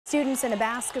Students in a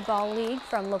basketball league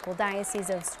from local Diocese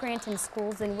of Scranton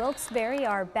schools in Wilkes-Barre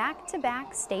are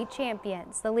back-to-back state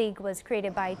champions. The league was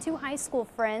created by two high school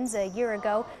friends a year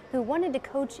ago who wanted to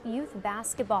coach youth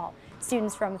basketball.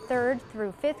 Students from 3rd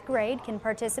through 5th grade can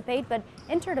participate, but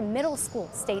entered a middle school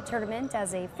state tournament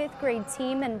as a 5th grade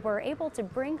team and were able to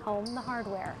bring home the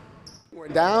hardware.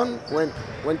 Went down,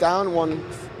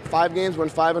 won 5 games,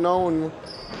 went 5-0, and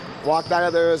walked out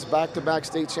of there as back-to-back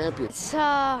state champions.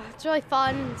 It's really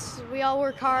fun. We all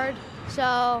work hard,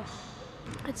 so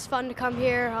it's fun to come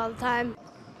here all the time.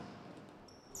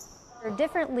 There are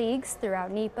different leagues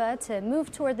throughout NEPA to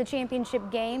move toward the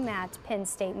championship game at Penn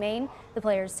State, Maine. The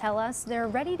players tell us they're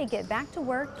ready to get back to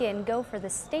work and go for the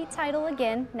state title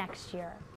again next year.